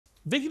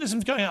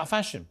Veganism's going out of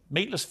fashion.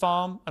 Meatless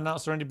Farm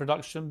announced their ending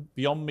production.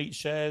 Beyond Meat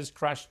shares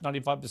crashed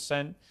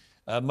 95%.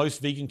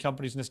 Most vegan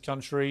companies in this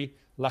country,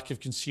 lack of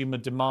consumer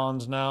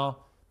demand now.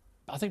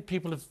 I think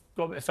people have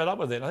got a bit fed up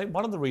with it. I think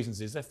one of the reasons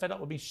is they're fed up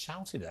with being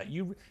shouted at.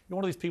 You're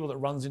one of these people that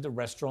runs into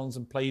restaurants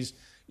and plays,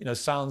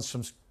 sounds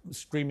from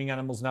screaming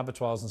animals in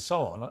abattoirs and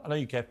so on. I know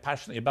you care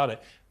passionately about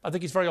it. I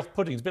think it's very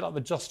off-putting. It's a bit like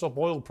the Just Stop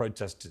Oil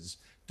protesters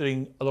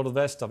doing a lot of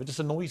their stuff. It just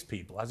annoys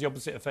people. It has the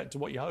opposite effect to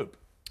what you hope.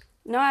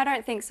 No, I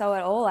don't think so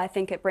at all. I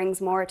think it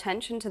brings more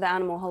attention to the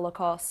animal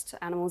holocaust.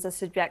 Animals are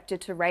subjected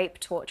to rape,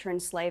 torture,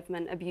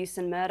 enslavement, abuse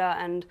and murder,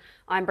 and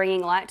I'm bringing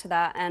light to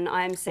that, and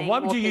I'm seeing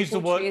more people choose to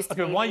be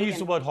vegan. Why use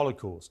the word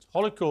Holocaust?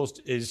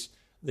 Holocaust is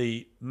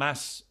the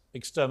mass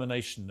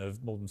extermination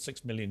of more than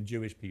 6 million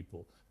Jewish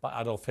people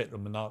by Adolf Hitler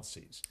and the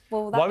Nazis.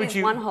 Well, that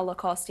is one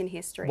Holocaust in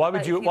history. Why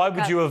would you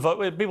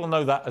avoid? People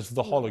know that as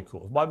the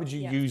Holocaust. Why would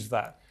you use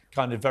that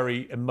kind of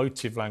very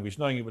emotive language,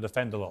 knowing it would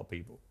offend a lot of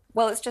people?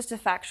 Well, it's just a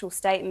factual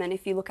statement.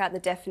 If you look at the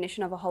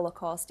definition of a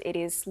Holocaust, it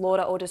is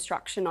slaughter or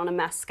destruction on a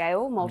mass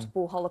scale.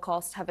 Multiple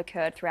Holocausts have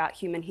occurred throughout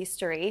human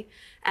history,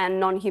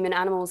 and non-human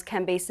animals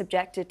can be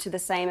subjected to the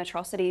same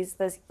atrocities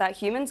that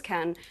humans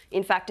can.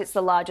 In fact, it's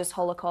the largest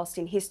Holocaust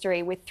in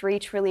history, with 3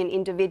 trillion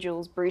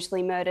individuals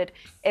brutally murdered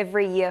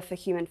every year for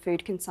human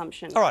food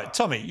consumption. All right,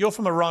 Tommy, you're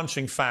from a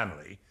ranching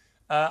family.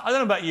 I don't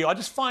know about you,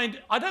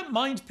 I don't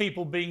mind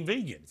people being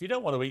vegan. If you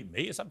don't want to eat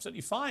meat, it's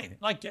absolutely fine. And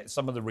I get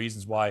some of the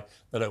reasons why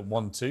they don't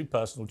want to,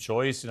 personal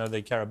choice,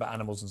 they care about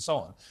animals and so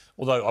on.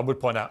 Although I would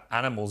point out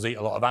animals eat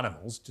a lot of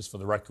animals, just for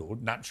the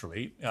record,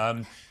 naturally.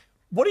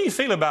 What do you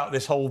feel about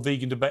this whole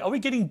vegan debate? Are we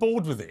getting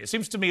bored with it? It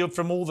seems to me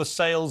from all the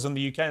sales in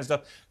the UK and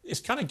stuff,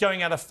 it's kind of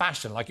going out of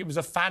fashion. Like it was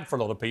a fad for a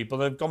lot of people.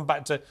 They've gone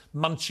back to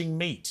munching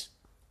meat.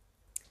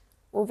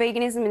 Well,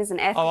 veganism is an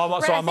ethic. Oh,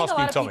 I'm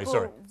asking Tommy,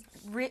 sorry.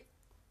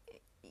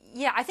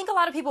 Yeah, I think a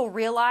lot of people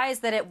realize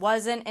that it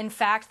wasn't, in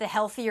fact, the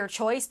healthier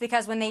choice,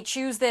 because when they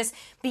choose this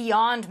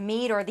Beyond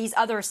Meat or these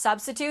other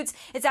substitutes,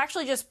 it's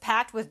actually just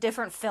packed with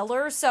different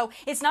fillers. So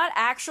it's not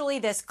actually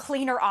this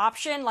cleaner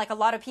option like a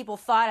lot of people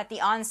thought at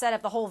the onset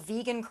of the whole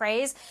vegan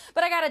craze.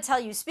 But I got to tell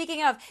you,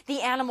 speaking of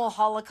the animal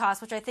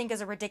holocaust, which I think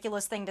is a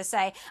ridiculous thing to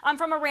say, I'm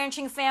from a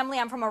ranching family.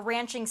 I'm from a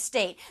ranching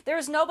state.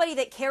 There's nobody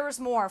that cares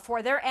more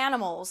for their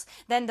animals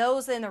than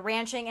those in the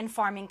ranching and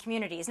farming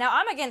communities. Now,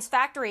 I'm against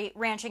factory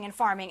ranching and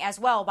farming as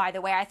well, by the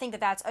way. I think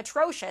that that's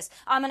atrocious.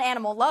 I'm an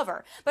animal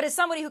lover. But as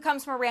somebody who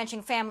comes from a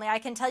ranching family, I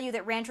can tell you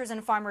that ranchers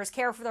and farmers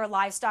care for their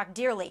livestock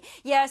dearly.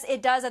 Yes,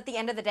 it does at the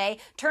end of the day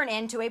turn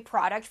into a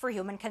product for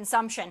human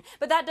consumption.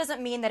 But that doesn't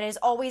mean that it is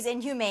always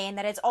inhumane,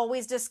 that it's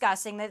always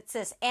disgusting, that it's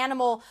this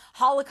animal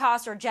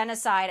holocaust or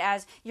genocide,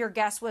 as your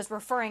guest was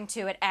referring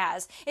to it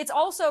as. It's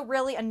also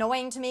really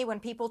annoying to me when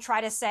people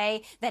try to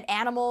say that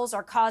animals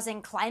are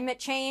causing climate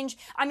change.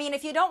 I mean,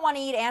 if you don't want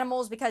to eat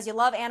animals because you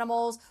love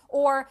animals,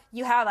 or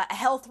you have a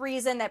health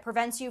reason that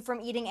prevents you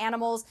from eating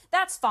animals,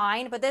 that's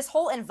fine. But this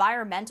whole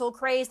environmental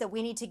craze that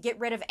we need to get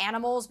rid of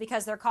animals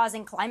because they're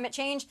causing climate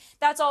change,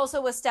 that's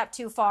also a step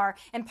too far,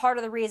 and part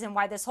of the reason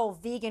why this whole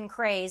vegan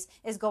craze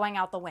is going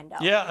out the window.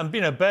 Yeah, and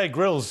Bear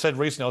Grylls said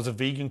recently, I was a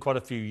vegan quite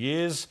a few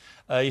years.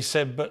 He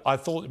said, but I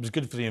thought it was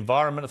good for the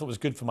environment, I thought it was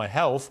good for my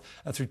health,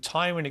 and through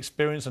time and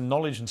experience and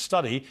knowledge and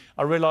study,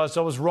 I realised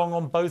I was wrong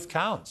on both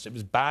counts. It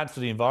was bad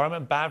for the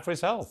environment, bad for his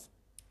health.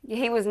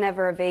 He was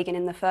never a vegan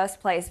in the first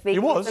place.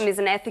 Veganism is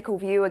an ethical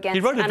view against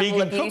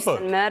animal abuse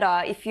and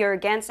murder. If you're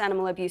against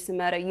animal abuse and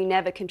murder, you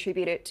never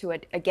contribute to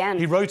it again.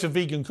 He wrote a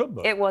vegan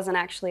cookbook. It wasn't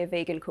actually a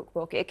vegan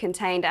cookbook. It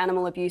contained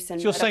animal abuse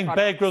and murder. So you're saying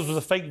Bear Grylls was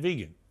a fake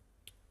vegan?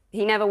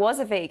 He never was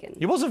a vegan.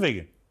 He was a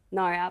vegan?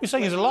 No, absolutely. You're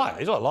saying he's a liar?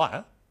 He's not a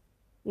liar.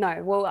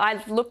 No, well,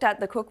 I've looked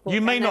at the cookbook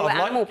you may and not there have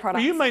were animal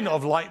products. You may not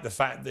have liked the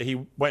fact that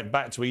he went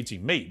back to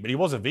eating meat, but he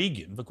was a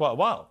vegan for quite a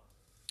while.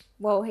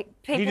 Well,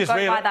 people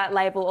go by that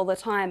label all the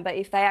time, but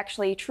if they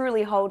actually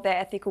truly hold their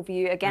ethical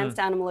view against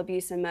animal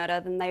abuse and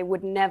murder, then they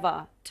would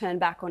never turn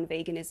back on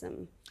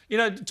veganism. You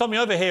know, Tommy,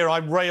 over here I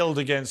railed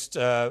against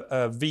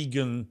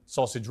vegan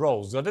sausage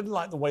rolls. I didn't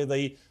like the way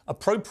they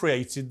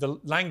appropriated the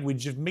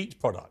language of meat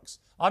products.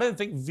 I don't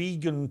think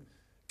vegan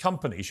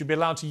companies should be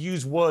allowed to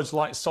use words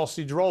like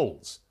sausage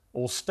rolls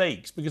or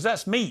steaks, because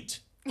that's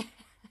meat.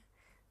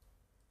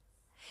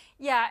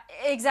 Yeah,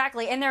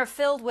 exactly. And they're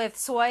filled with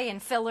soy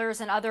and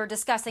fillers and other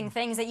disgusting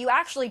things that you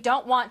actually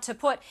don't want to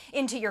put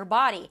into your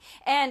body.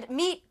 And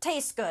meat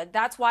tastes good.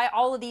 That's why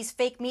all of these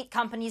fake meat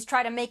companies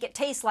try to make it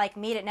taste like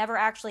meat. It never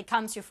actually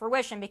comes to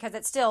fruition because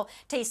it still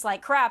tastes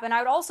like crap. And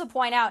I would also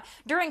point out,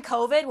 during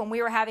COVID, when we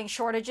were having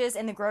shortages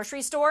in the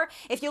grocery store,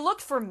 if you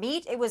looked for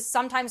meat, it was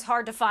sometimes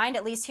hard to find,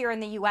 at least here in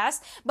the US.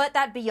 But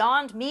that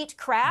Beyond Meat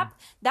crap,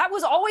 that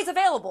was always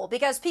available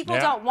because people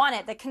don't want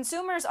it. The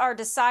consumers are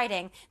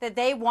deciding that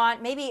they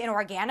want maybe an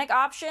organic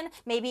option,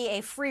 maybe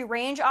a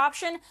free-range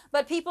option,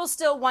 but people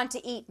still want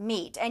to eat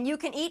meat. And you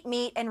can eat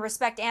meat and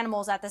respect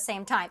animals at the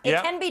same time.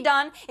 It can be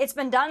done. It's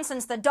been done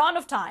since the dawn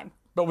of time.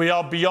 But we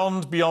are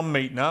beyond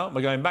meat now.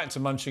 We're going back to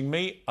munching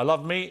meat. I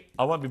love meat.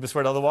 I won't be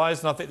persuaded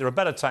otherwise. And I think there are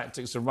better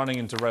tactics than running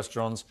into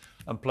restaurants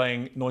and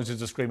playing noises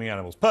of screaming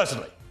animals,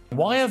 personally.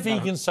 Why are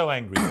vegans so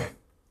angry then?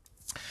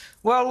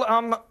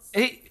 Well,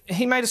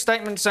 he made a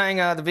statement saying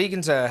the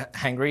vegans are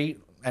hangry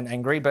and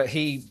angry, but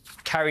he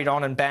carried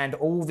on and banned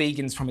all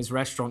vegans from his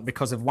restaurant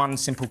because of one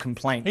simple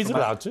complaint. He's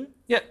allowed to.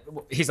 Yeah,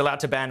 he's allowed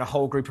to ban a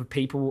whole group of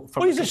people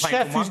from. Well, he's a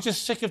chef who's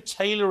just sick of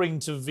tailoring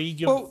to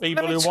vegan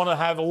people who want to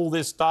have all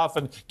this stuff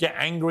and get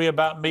angry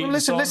about meat. Well,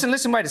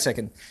 listen. Wait a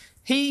second.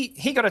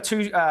 He got a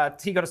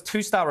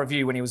 2-star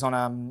review when he was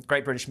on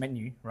Great British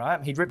Menu,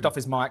 right? He'd ripped off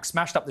his mic,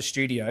 smashed up the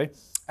studio,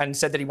 and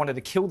said that he wanted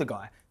to kill the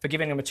guy for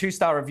giving him a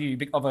 2-star review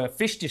of a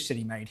fish dish that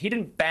he made. He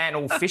didn't ban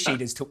all fish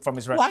eaters from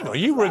his restaurant. Hang on,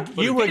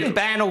 you didn't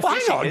ban all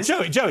fish eaters.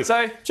 Joey.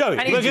 Joey,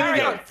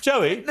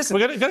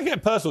 we're going to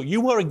get personal. You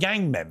were a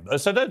gang member,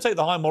 so don't take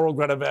the high moral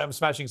ground about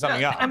smashing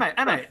something up.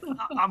 Mate,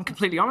 I'm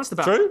completely honest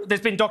about it.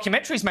 There's been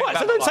documentaries made about it.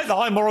 So don't take the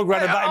high moral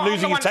ground about him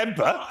losing his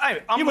temper.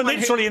 You were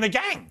literally in a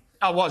gang.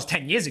 I was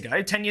 10 years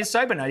ago. 10 years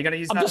sober now. You're going to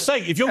use that. I'm just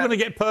saying, if you're going to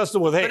get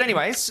personal with him. But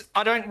anyways,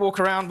 I don't walk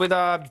around with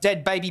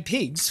dead baby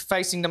pigs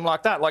facing them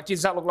like that. Like,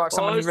 does that look like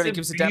someone who really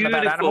gives a damn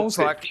about animals?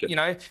 Picture. Like, you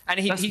know,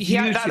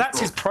 and that's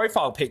his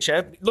profile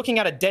picture, looking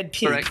at a dead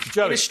pig.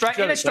 Joey, in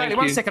Australia,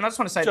 one second, I just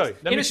want to say Joey,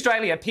 this. In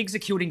Australia, pigs are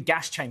killed in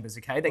gas chambers,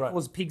 okay? They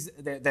cause pigs,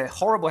 they're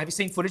horrible. Have you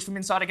seen footage from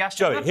inside a gas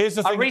chamber? Joey, here's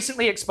the thing. I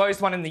recently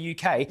exposed one in the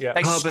UK. Yeah.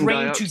 They Carbon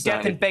screamed to dioxide.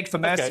 death and begged for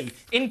mercy. Okay.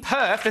 In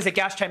Perth, there's a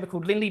gas chamber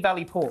called Lindley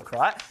Valley Pork,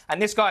 right? And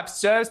this guy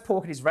serves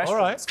pork at his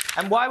restaurant. All right.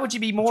 And why would you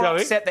be more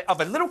Joey? upset of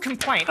a little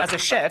complaint as a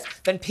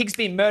chef than pigs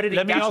being murdered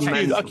in gas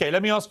chambers?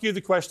 Let me ask you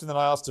the question that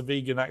I asked a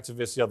vegan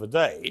activist the other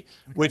day,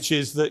 which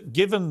is that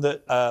given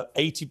that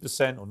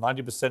 80% or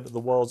 90% of the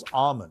world's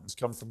almonds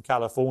come from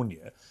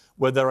California,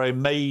 where they are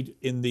made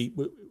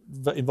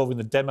involving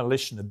the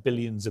demolition of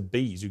billions of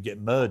bees who get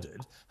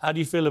murdered, how do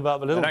you feel about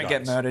the little guys? They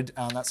don't get murdered.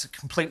 That's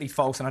completely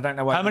false, and I don't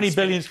know why. How many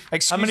billions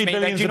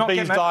of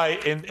bees die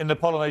in the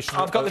pollination?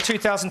 I've got the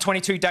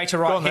 2022 data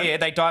right here.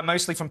 They die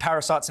mostly from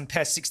parasites and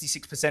pests.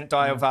 66%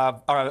 die of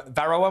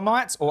varroa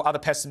mites or other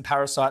pests and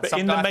parasites.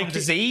 Some die from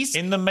disease.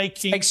 In the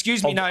making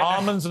of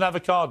almonds and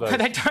avocados.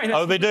 They don't.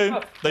 Oh, they do.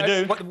 They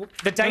do.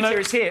 The data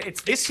is here.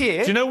 It's this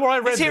here. Do you know where I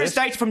read this? This here is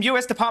data from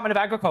US Department of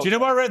Agriculture. Do you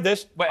know where I read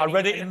this? I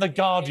read it in The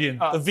Guardian,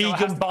 the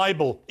vegan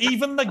Bible.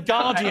 Even The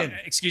Guardian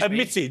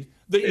admitted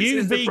that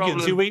you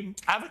vegans who eat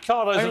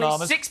avocados and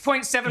almonds...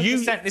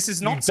 6.7%. This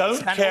is not... You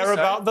don't care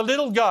about the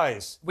little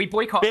guys. We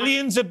boycott...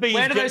 Billions of bees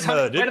get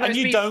murdered and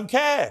you don't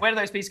care. Where do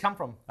those bees come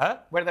from? Huh?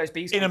 Where do those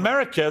bees come from? In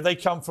America, they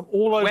come from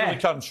all over the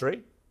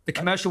country. The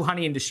commercial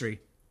honey industry.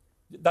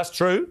 That's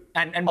true.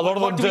 And a lot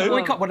of them do.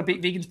 Boycott? What do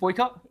vegans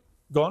boycott?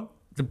 Go on.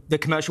 The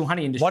commercial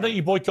honey industry. Why don't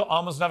you boycott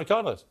almonds and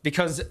avocados?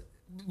 Because...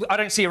 I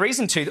don't see a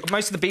reason to.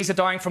 Most of the bees are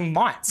dying from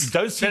mites. You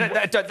don't see...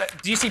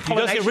 Do you see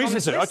pollination? You don't see a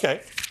reason to.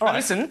 Okay. All right.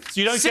 Listen.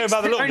 So you don't care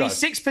about the little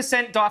guys? Only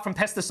 6% die from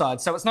pesticides,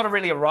 so it's not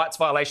really a rights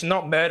violation. They're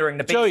not murdering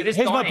the bees. Joey, here's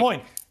my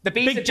point. The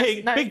bees are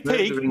just... Big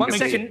pig... One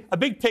second. A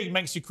big pig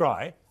makes you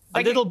cry.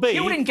 A little bee...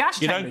 Killed in gas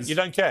chambers. You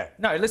don't care.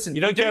 No, listen.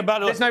 You don't care about...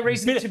 There's no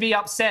reason to be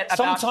upset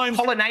about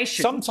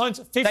pollination. Sometimes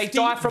 50 They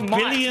die from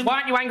mites. Why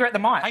aren't you angry at the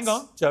mites? Hang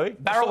on, Joey.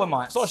 Varroa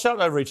mites. Stop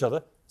shouting over each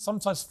other.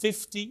 Sometimes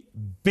 50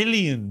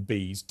 billion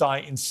bees die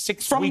in 6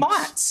 weeks. From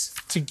mites?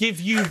 To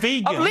give you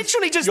vegans I've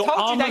literally just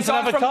told you they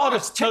die from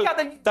mites. Check out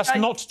the... That's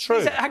not true.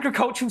 These are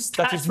agricultural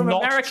stats from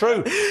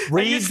America. That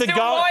is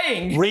not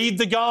true. Read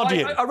the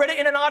Guardian. I read it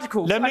in an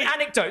article. An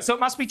anecdote, so it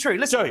must be true.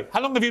 Listen. Joey, how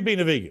long have you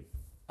been a vegan?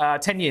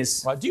 10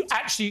 years. Right. Do you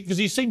actually... Because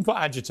you seem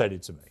quite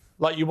agitated to me.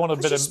 Like you want a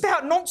bit of... It's just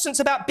about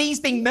nonsense about bees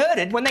being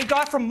murdered when they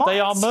die from mites.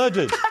 They are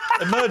murdered.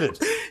 They're murdered.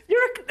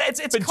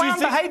 It's clown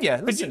behaviour.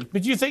 Listen.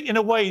 But do you think, in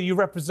a way, you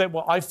represent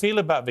what I feel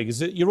about vegans?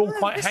 That you're all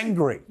quite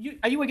hangry.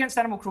 Are you against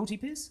animal cruelty,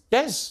 Piers?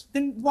 Yes.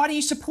 Then why do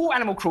you support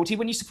animal cruelty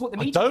when you support the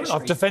meat industry?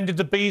 I've defended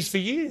the bees for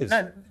years.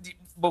 No,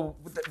 well,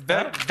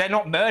 they're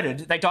not murdered.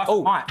 They die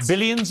from mites.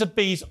 Billions of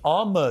bees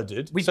are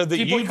murdered so that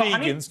you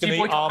vegans can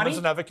eat almonds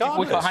and avocados.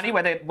 Do you boycott honey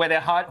where they're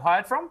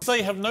hired from?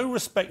 They have no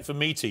respect for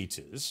meat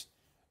eaters.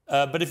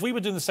 But if we were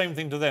doing the same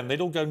thing to them,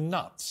 they'd all go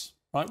nuts,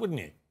 right, wouldn't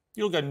you?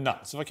 You'd all go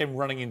nuts. If I came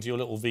running into your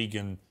little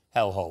vegan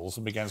hellholes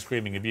and began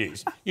screaming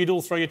abuse, you'd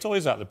all throw your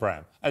toys out the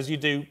pram, as you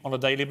do on a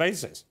daily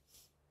basis.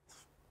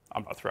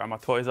 I'm not throwing my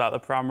toys out the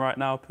pram right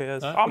now,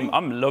 Piers.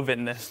 I'm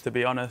loving this, to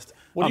be honest.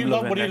 What are you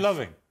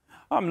loving?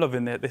 I'm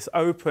loving this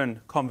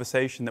open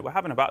conversation that we're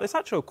having about this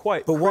actual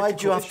quite But why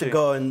do you have to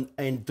go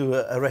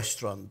into a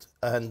restaurant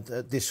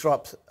and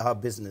disrupt our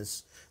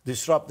business,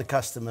 disrupt the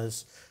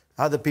customers,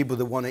 other people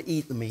that want to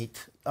eat the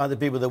meat, other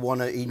people that want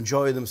to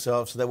enjoy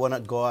themselves, they want to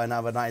go and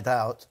have a night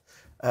out.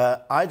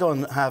 I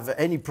don't have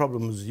any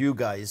problems with you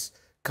guys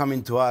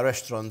coming to our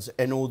restaurants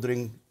and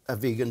ordering a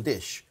vegan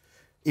dish.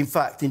 In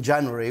fact, in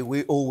January,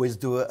 we always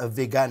do a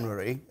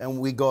veganuary, and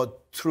we go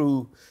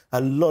through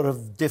a lot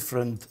of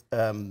different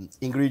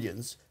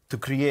ingredients to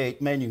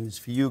create menus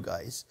for you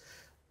guys.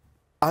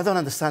 I don't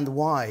understand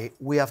why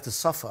we have to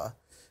suffer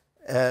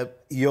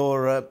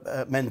your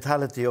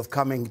mentality of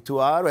coming to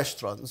our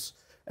restaurants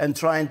and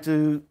trying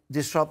to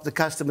disrupt the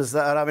customers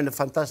that are having a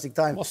fantastic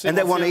time and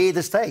they want to eat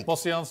a steak.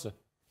 What's the answer?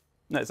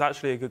 No, it's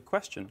actually a good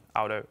question,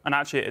 Aldo. And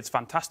actually, it's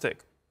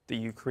fantastic that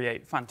you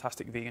create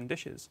fantastic vegan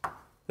dishes.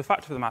 The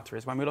fact of the matter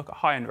is, when we look at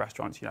high-end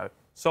restaurants, you know,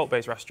 Salt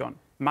Bay's restaurant,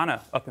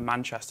 Manor up in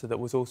Manchester, that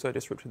was also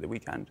disrupted at the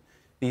weekend,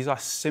 these are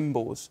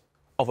symbols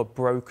of a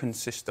broken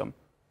system.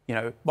 You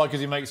know, why?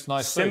 Because he makes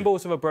nice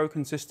symbols of a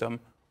broken system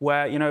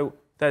where, you know,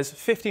 there's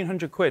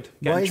 1,500 quid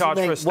getting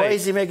charged for a steak. Why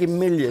is he making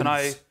millions Can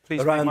I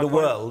please around the point?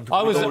 world?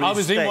 I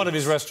was in one of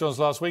his restaurants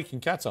last week in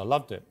Qatar.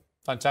 Loved it.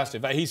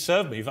 Fantastic. But he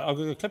served me. I've got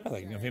a clip, I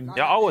think, of him.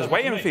 Yeah, I was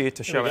waiting for you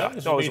to show it.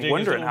 I was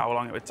wondering how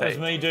long it would take. That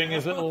was me doing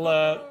his little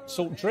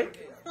salt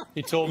trick.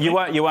 He taught me.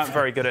 You weren't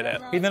very good at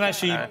it. He then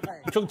actually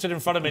cooked it in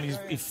front of me, and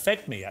he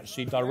fed me,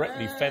 actually,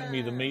 directly fed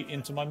me the meat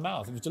into my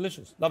mouth. It was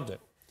delicious. Loved it.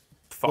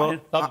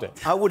 Fine. Loved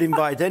it. I would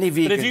invite any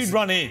vegans. But if you'd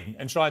run in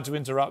and tried to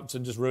interrupt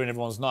and just ruin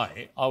everyone's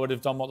night, I would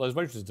have done what those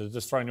waitresses did,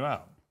 just thrown you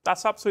out.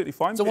 That's absolutely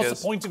fine. So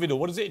what's the point of it all?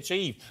 What does it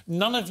achieve?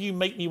 None of you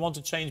make me want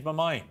to change my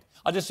mind.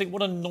 I just think,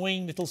 what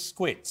annoying little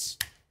squits.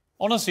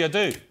 Honestly, I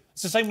do.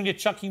 It's the same when you're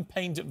chucking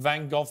paint at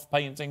Van Gogh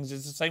paintings.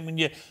 It's the same when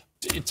you're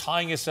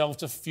tying yourself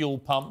to fuel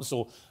pumps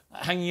or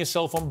hanging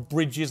yourself on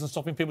bridges and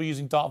stopping people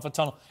using Dartford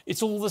Tunnel.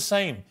 It's all the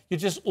same. You're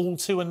just all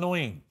too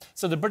annoying.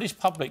 So the British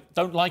public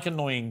don't like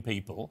annoying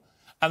people,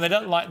 and they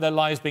don't like their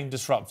lives being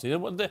disrupted.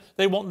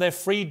 They want their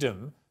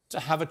freedom to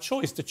have a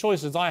choice. The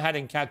choices I had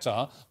in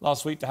Qatar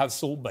last week to have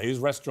Salt Bay's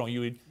restaurant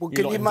you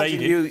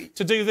invaded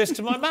to do this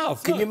to my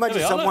mouth. Can you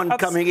imagine someone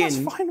coming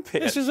in?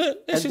 This is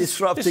it. And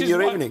disrupting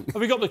your evening.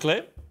 Have we got the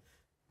clip?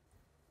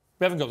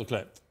 We haven't got the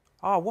clip.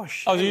 Oh, what?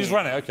 Oh, you just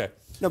ran it. Okay.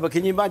 No, but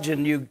can you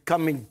imagine you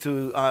coming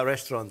to our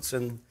restaurants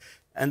and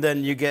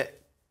then you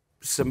get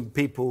some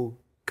people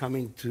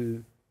coming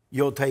to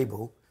your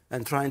table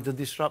and trying to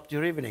disrupt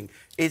your evening?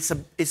 It's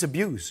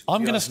abuse. I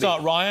am going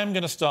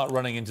to start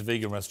running into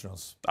vegan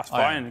restaurants. That's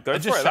fine. Go for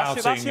just it.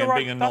 Shouting and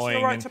being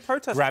annoying right to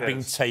protest, grabbing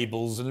Piers.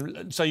 tables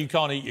and so you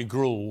can't eat your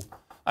gruel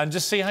and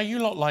just see how you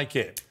lot like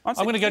it. I'm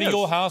Honestly, going to go to Piers.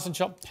 your house and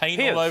chop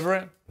paint all over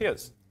it.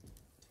 Piers,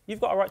 you've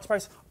got a right to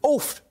protest.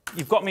 Oof!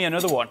 You've got me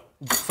another one.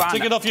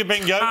 Stick it off your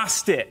bingo.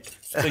 Fantastic.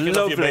 Stick it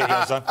off your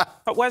bingo, son.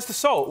 But where's the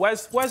salt?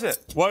 Where's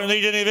it? Won't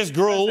need any of this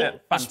gruel.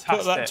 Let's put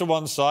that Fantastic. to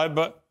one side,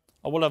 but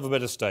I will have a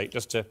bit of steak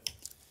just to...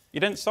 You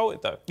didn't salt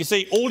it, though. You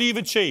see, all you've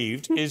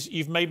achieved is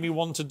you've made me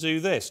want to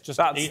do this. Just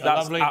That's eat a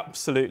lovely...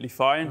 absolutely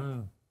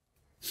fine.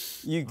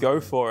 You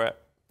go for it.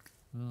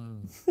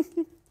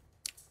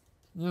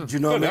 Do you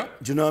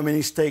know how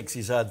many steaks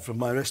he's had from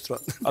my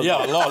restaurant?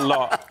 Yeah, a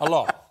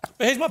lot.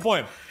 But here's my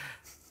point.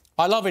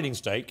 I love eating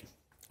steak.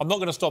 I'm not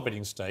going to stop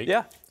eating steak.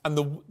 Yeah. And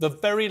the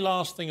very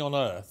last thing on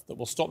earth that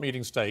will stop me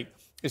eating steak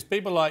is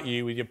people like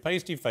you with your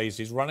pasty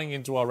faces running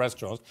into our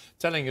restaurants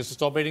telling us to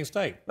stop eating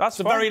steak. That's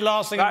the fine. very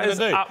last thing I'm going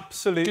to do.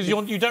 Absolutely.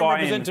 Because you don't fine,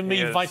 represent to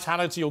me Piers.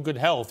 vitality or good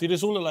health. You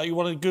just all look like you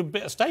want a good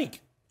bit of steak.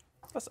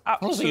 That's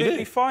Honestly, you do.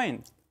 absolutely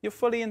fine. You're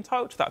fully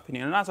entitled to that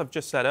opinion. And as I've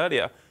just said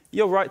earlier,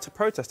 you're right to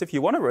protest if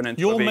you want to run into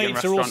a Your vegan mates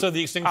restaurant. are also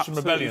the Extinction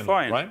Absolutely Rebellion,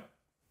 fine. right?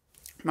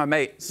 My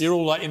mates. You're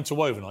all like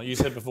interwoven, aren't you? You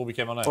said before we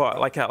came on air. What,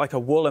 like a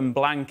woolen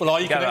blanket. Well, are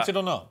you together. connected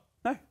or not?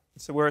 No.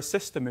 So we're a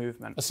sister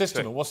movement. A sister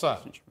movement? What's that?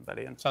 Extinction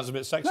Rebellion. Sounds a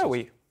bit sexist. No,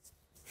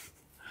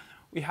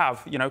 we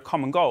have,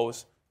 common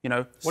goals. What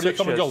are your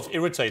common goals?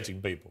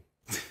 Irritating people.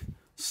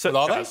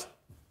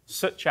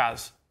 Such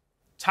as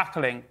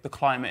tackling the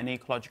climate and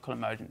ecological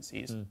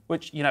emergencies,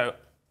 which,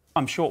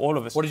 I'm sure all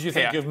of us. What did you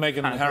think of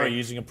Meghan and Harry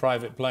using a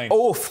private plane?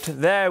 Oofed,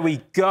 there we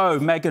go.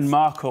 Meghan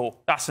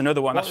Markle. That's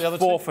another one. What, That's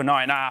 4 for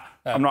 9.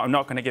 I'm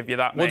not going to give you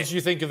that, mate. What did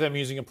you think of them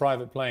using a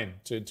private plane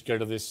to go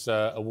to this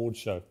award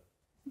show?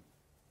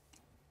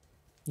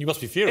 You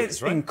must be furious,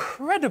 It's right?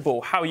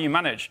 incredible how you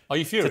manage Are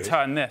you furious? to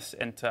turn this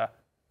into,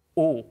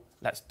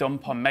 let's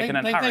dump on Meghan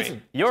and Harry.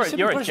 Nathan, Your just a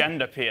simple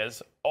agenda,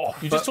 Piers. Oh,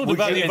 You just talked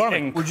about the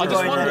environment. Would you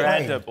go in their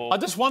plane? incredible. I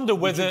just wonder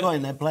Would you whether... go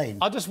in their plane?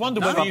 I just wonder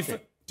whether you...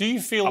 Do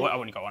you feel... I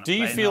wouldn't go on a Do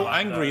you plane, feel no,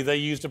 angry no. they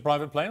used a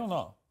private plane or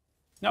not?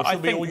 No, Or I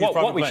should we all think use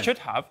private what we plane? should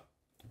have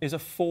is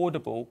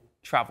affordable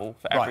travel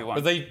for Right, everyone.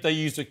 but they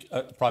used a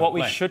private plane. What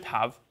we should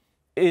have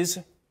is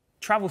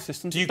travel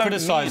systems. Do you that don't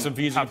criticise mean them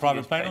for using a have to private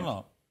use plane or planes.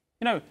 not?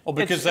 Or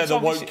because they're the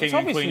woke king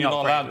and queen, you're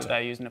not allowed to?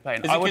 They're using a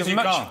plane. Is it 'cause you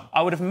can't?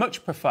 I would have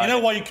much preferred. You know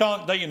why you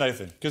can't, don't you,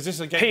 Nathan? Because this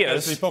is against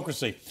Piers,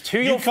 hypocrisy. to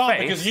you your can't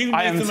face, because you,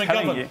 I am Nathan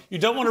telling McGovern, you.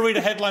 don't want to read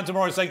a headline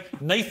tomorrow saying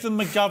Nathan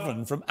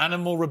McGovern from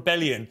Animal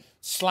Rebellion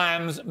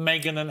slams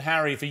Meghan and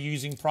Harry for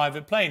using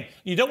private plane.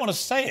 You don't want to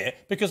say it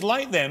because,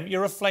 like them,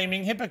 you're a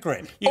flaming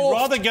hypocrite. You'd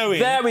rather go in.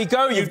 There we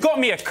go. You've got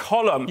me a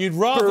column. You'd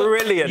rather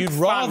brilliant. You'd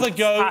rather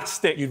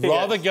fantastic, go. You'd Piers.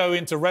 rather go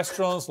into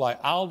restaurants like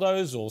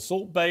Aldo's or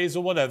Salt Bay's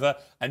or whatever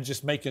and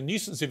just make a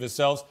nuisance of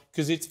yourselves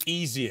because it's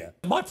easier.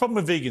 My problem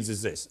with vegans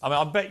is this. I mean,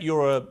 I bet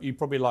you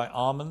probably like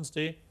almonds,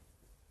 do you?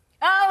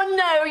 Oh,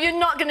 no, you're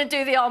not going to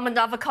do the almond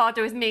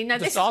avocado with me. No,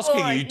 Just this is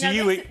asking boring. you, do no,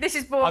 you this, eat... This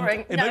is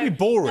boring. It may be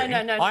boring.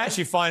 No. I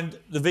actually find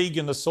the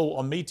vegan assault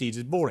on meat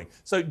eaters boring.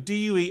 So do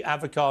you eat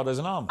avocados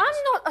and almonds?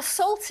 I'm not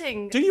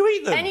assaulting Do you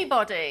eat them?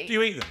 anybody. Do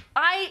you eat them?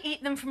 I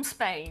eat them from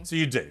Spain. So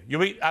you do.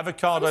 You eat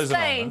avocados From and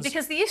Spain, almonds.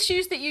 because the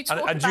issues that you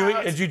talk and do you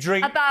about, do you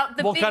drink... about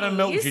the What kind of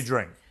milk bees, do you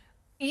drink?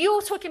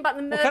 You're talking about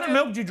the murder. What kind of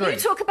milk do you drink? You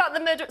talk about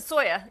the murder.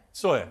 Soya.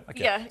 Soya.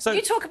 Okay. Yeah. So,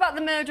 you talk about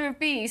the murder of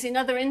bees in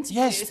other interviews.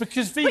 yes,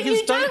 because vegans but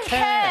you don't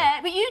care.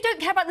 But you don't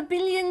care about the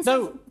billions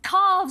of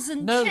calves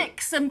and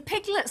chicks and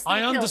piglets. That I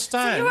are killed.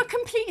 understand. So you're a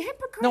complete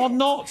hypocrite. No, I'm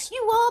not.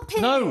 You are,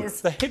 Piers. No,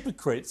 the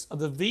hypocrites are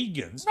the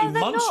vegans who they're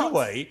munch not.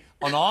 away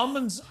on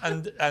almonds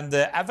and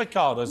their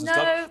avocados and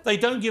stuff. They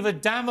don't give a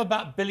damn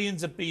about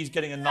billions of bees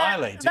getting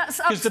annihilated that's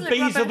because the absolute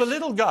bees are the rubbish.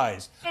 little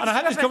guys. And I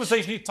had this rubbish.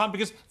 conversation each time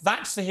because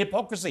that's the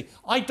hypocrisy.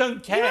 I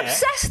don't care. You're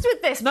obsessed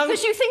with this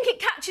because you think it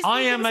catches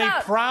I am vegans a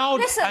out. proud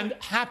Listen, and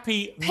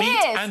happy meat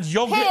Piers, and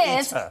yogurt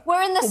eater.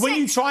 we're in the But when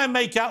you sixth- try and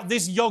make out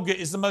this yogurt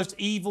is the most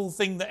evil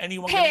thing that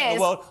anyone can eat in Piers,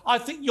 the world, I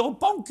think you're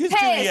bonkers, Piers,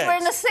 Juliet. we're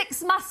in the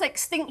sixth mass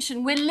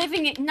extinction. We're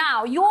living it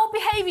now. You're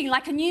behaving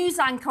like a news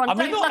anchor on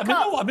Don't Look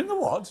Up. I'm in the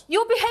what?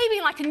 You're behaving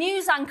like a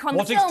news anchor on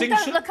What the film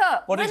extinction? Don't Look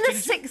Up. What We're in the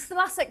extinction? sixth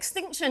mass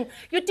extinction.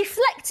 You're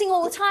deflecting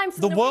all the time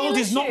from The the world real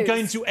is not issues.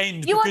 going to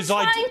end You because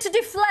are trying to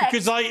deflect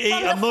because I eat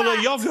from a the Muller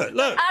fact yogurt.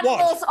 Look, that what?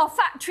 animals are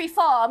factory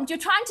farmed. You're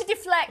trying to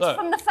deflect Look,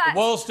 from the fact the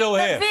world's still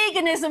that here.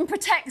 veganism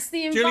protects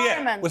the Juliet,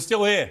 environment. we're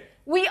still here.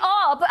 We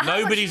are, but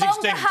Nobody's how much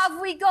longer extinct.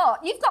 have we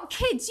got? You've got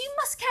kids. You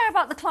must care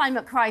about the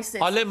climate crisis.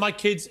 I let my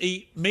kids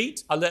eat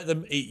meat. I let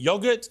them eat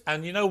yogurt.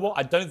 And you know what?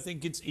 I don't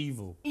think it's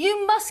evil.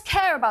 You must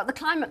care about the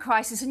climate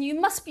crisis, and you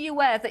must be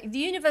aware that the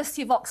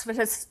University of Oxford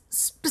has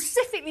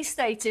specifically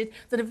stated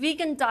that a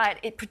vegan diet,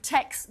 it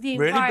protects the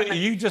environment. But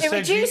you just it said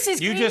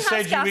reduces you just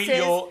said greenhouse you eat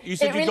gases. your you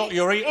said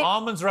you eat it-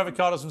 almonds or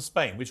avocados from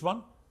Spain. Which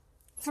one?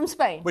 From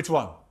Spain. Which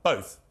one?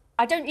 Both.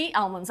 I don't eat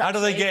almonds, How do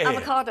actually. they get here?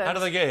 Avocados. How do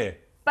they get here?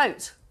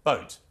 Boat.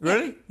 Boat.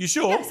 Really? You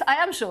sure? Yes, I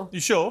am sure. You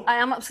sure? I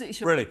am absolutely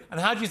sure. Really? And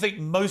how do you think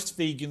most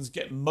vegans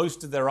get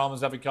most of their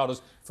almonds and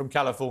avocados from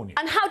California?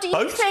 And how do you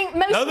Boat? think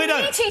most No, they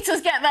don't. meat eaters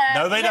get their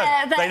No, they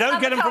don't. They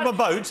don't get them from a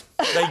boat.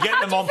 They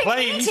get them on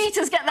planes. Meat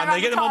eaters get their and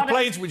they get them on avocados?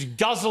 planes which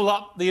guzzle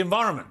up the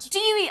environment. Do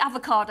you eat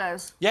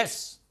avocados?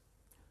 Yes.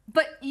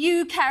 But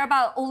you care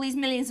about all these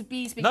millions of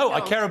bees being No,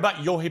 killed. I care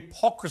about your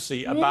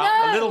hypocrisy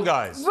about the little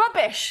guys.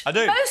 Rubbish. I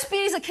do. Most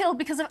bees are killed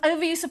because of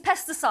overuse of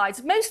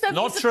pesticides. Most overuse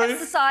Not of true.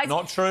 pesticides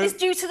Not true. is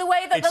due to the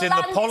way that It's the in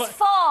land the pollen. is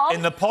farmed.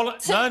 In the pollen.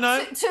 No,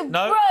 no,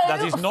 no,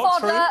 that is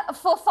not fodder true.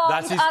 for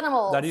farmed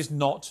animals. That is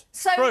not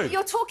So true.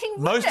 you're talking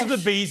Most of the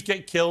rubbish. bees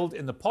get killed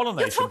in the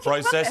pollination You're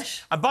talking process.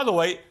 rubbish. And by the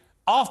way,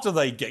 after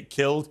they get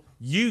killed,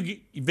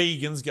 you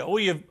vegans get all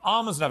your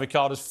almonds and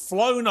avocados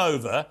flown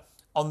over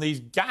on these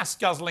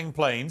gas-guzzling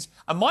planes.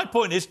 And my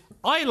point is,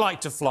 I like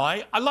to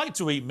fly, I like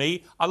to eat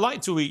meat, I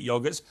like to eat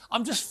yogurts.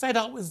 I'm just fed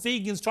up with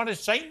vegans trying to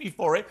shame me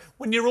for it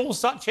when you're all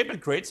such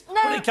hypocrites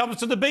when it comes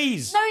to the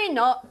bees. No, you're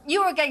not.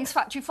 You're against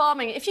factory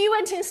farming. If you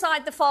went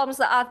inside the farms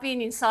that I've been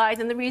inside,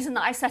 and the reason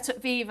that I set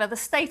up Viva, the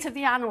state of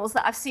the animals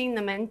that I've seen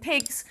them in,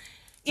 pigs,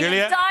 you know,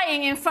 Juliet,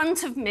 dying in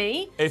front of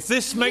me. If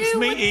this makes you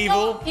me would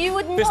evil, not- you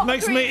would if this not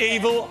makes agree me with it.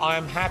 evil, I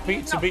am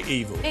happy to be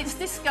evil. It's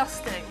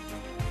disgusting.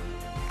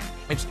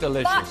 It's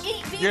delicious. But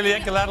eat vegan-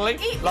 Juliet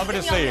Galadley, eat lovely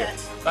to vegan see you. yogurt.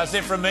 That's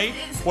it from me.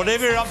 It's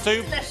Whatever you're up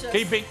to, delicious.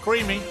 keep it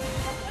creamy.